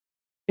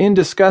In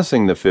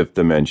discussing the fifth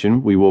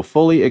dimension, we will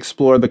fully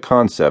explore the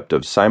concept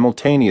of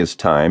simultaneous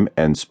time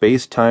and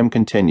space-time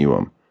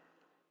continuum.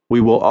 We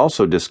will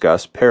also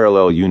discuss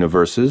parallel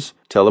universes,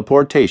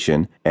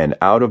 teleportation, and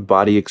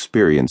out-of-body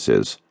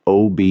experiences,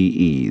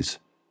 OBEs.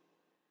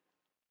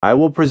 I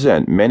will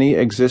present many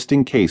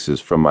existing cases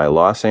from my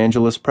Los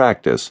Angeles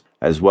practice,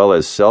 as well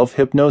as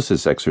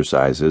self-hypnosis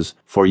exercises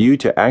for you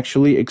to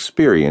actually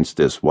experience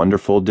this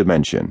wonderful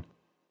dimension.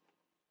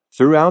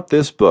 Throughout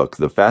this book,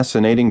 the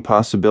fascinating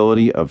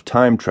possibility of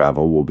time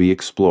travel will be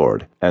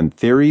explored, and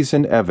theories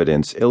and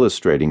evidence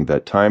illustrating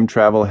that time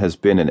travel has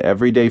been an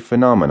everyday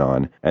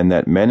phenomenon and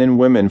that men and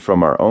women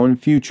from our own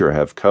future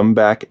have come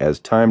back as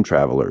time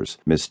travelers,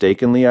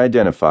 mistakenly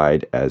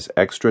identified as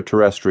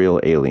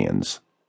extraterrestrial aliens.